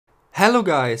Hello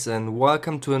guys and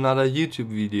welcome to another YouTube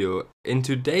video. In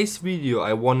today's video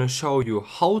I want to show you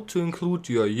how to include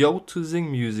your Yo2zing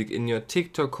music in your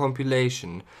TikTok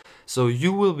compilation, so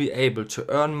you will be able to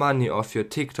earn money off your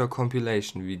TikTok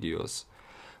compilation videos.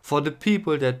 For the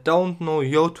people that don't know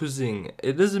Yo2zing,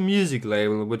 it is a music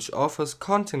label which offers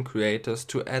content creators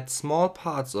to add small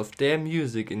parts of their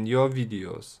music in your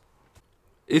videos.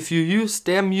 If you use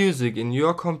their music in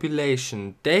your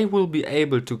compilation, they will be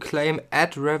able to claim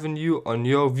ad revenue on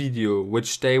your video,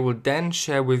 which they will then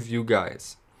share with you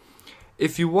guys.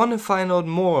 If you want to find out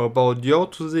more about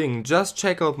Yo2zing, just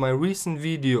check out my recent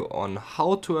video on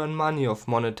how to earn money off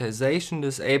monetization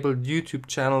disabled YouTube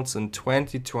channels in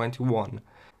 2021.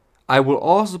 I will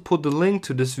also put the link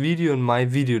to this video in my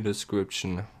video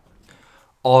description.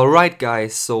 Alright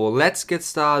guys, so let's get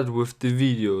started with the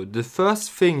video. The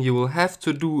first thing you will have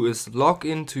to do is log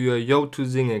into your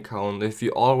Yo2zing account if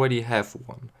you already have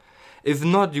one. If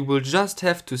not, you will just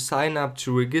have to sign up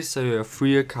to register your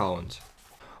free account.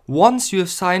 Once you have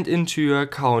signed into your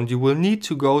account, you will need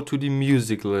to go to the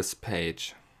music list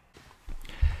page.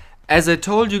 As I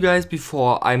told you guys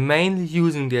before, I'm mainly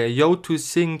using the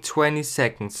Yo2zing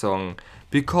 20-second song.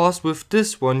 Because with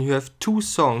this one you have two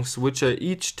songs which are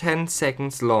each 10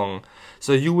 seconds long,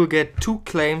 so you will get two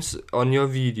claims on your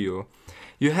video.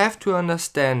 You have to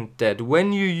understand that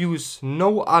when you use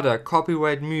no other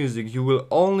copyright music, you will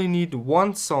only need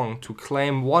one song to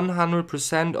claim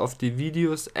 100% of the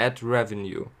video's ad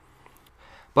revenue.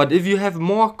 But if you have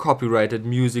more copyrighted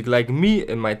music like me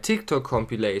in my TikTok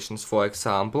compilations for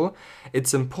example,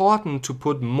 it's important to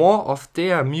put more of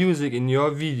their music in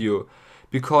your video,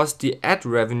 because the ad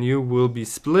revenue will be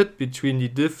split between the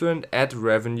different ad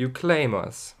revenue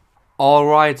claimers.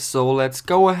 Alright, so let's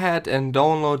go ahead and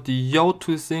download the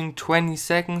Yo2zing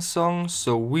 20-second song,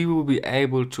 so we will be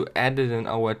able to add it in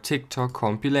our TikTok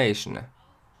compilation.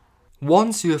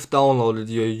 Once you have downloaded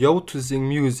your Yo2zing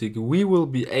music, we will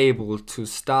be able to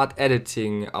start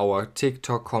editing our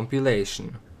TikTok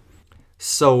compilation.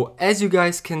 So, as you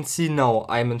guys can see now,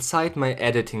 I'm inside my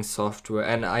editing software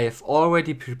and I have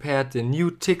already prepared the new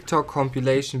TikTok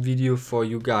compilation video for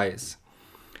you guys.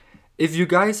 If you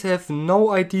guys have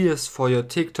no ideas for your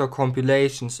TikTok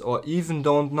compilations or even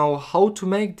don't know how to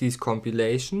make these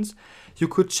compilations, you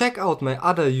could check out my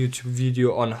other YouTube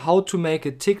video on how to make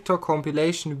a TikTok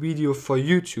compilation video for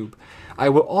YouTube. I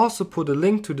will also put a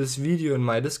link to this video in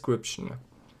my description.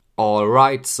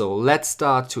 Alright, so let's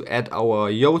start to add our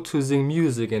Yo2zing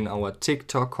music in our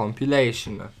TikTok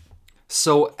compilation.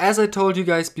 So as I told you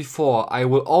guys before, I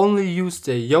will only use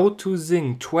the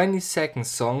Yo2zing 20-second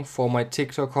song for my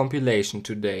TikTok compilation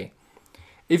today.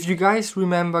 If you guys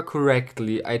remember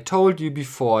correctly, I told you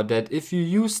before that if you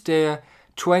use their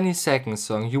 20-second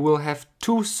song, you will have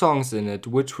two songs in it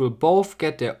which will both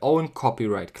get their own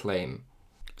copyright claim.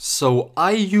 So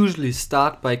I usually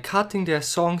start by cutting their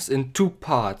songs in two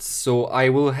parts, so I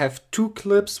will have two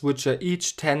clips which are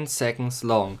each 10 seconds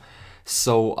long.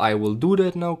 So I will do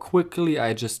that now quickly.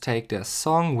 I just take their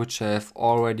song which I have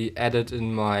already added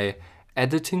in my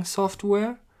editing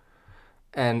software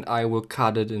and I will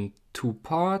cut it in two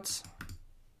parts.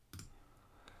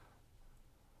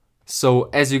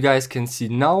 So as you guys can see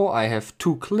now, I have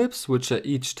two clips which are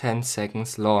each 10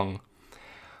 seconds long.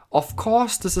 Of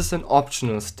course, this is an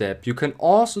optional step. You can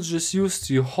also just use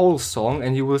the whole song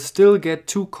and you will still get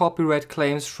two copyright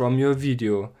claims from your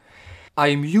video.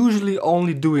 I'm usually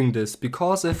only doing this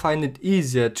because I find it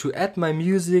easier to add my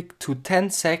music to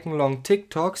 10-second long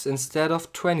TikToks instead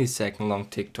of 20-second long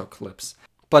TikTok clips.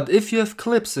 But if you have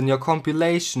clips in your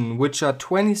compilation which are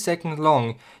 20-second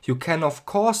long, you can of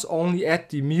course only add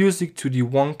the music to the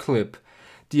one clip.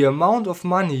 The amount of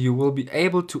money you will be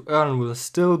able to earn will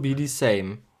still be the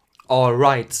same.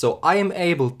 Alright, so I am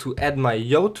able to add my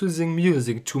Yo2zing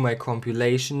music to my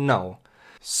compilation now.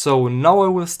 So now I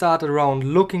will start around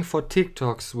looking for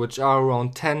TikToks which are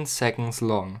around 10 seconds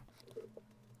long.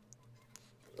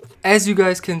 As you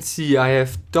guys can see, I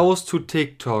have those two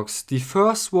TikToks. The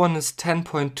first one is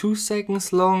 10.2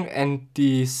 seconds long and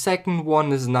the second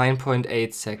one is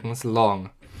 9.8 seconds long.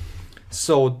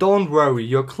 So don't worry,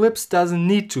 your clips doesn't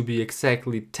need to be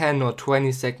exactly 10 or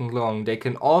 20 seconds long. They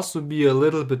can also be a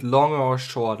little bit longer or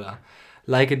shorter,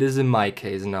 like it is in my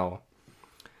case now.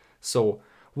 So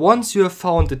once you have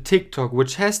found the TikTok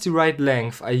which has the right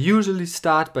length, I usually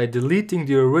start by deleting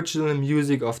the original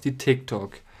music of the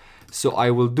TikTok. So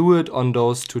I will do it on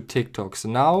those two TikToks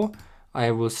now.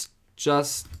 I will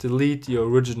just delete the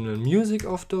original music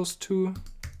of those two.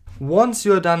 Once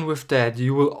you are done with that,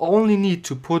 you will only need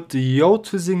to put the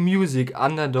Yo2zing music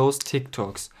under those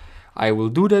TikToks. I will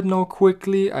do that now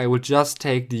quickly. I will just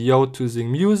take the Yo2zing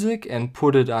music and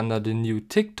put it under the new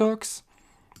TikToks,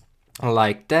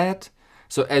 like that.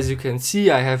 So as you can see,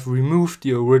 I have removed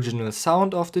the original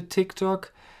sound of the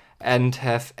TikTok and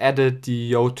have added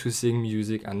the Yo2zing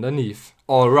music underneath.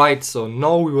 Alright, so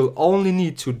now we will only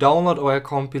need to download our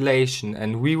compilation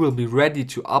and we will be ready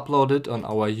to upload it on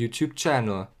our YouTube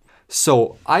channel.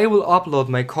 So I will upload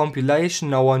my compilation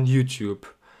now on YouTube.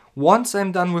 Once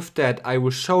I'm done with that, I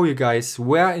will show you guys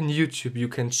where in YouTube you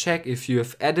can check if you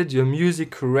have added your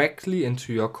music correctly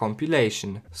into your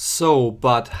compilation. So,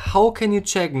 but how can you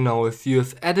check now if you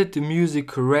have added the music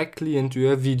correctly into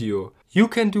your video? You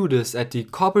can do this at the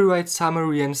copyright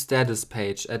summary and status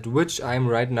page, at which I am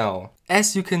right now.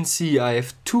 As you can see, I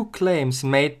have two claims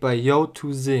made by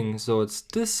Yo2zing, so it's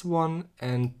this one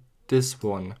and this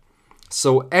one.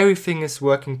 So everything is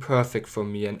working perfect for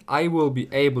me and I will be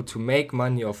able to make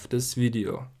money off this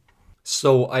video.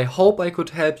 So I hope I could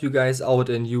help you guys out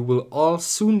and you will all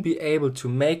soon be able to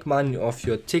make money off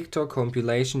your TikTok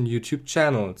compilation YouTube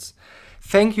channels.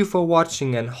 Thank you for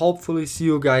watching and hopefully see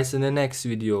you guys in the next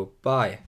video. Bye.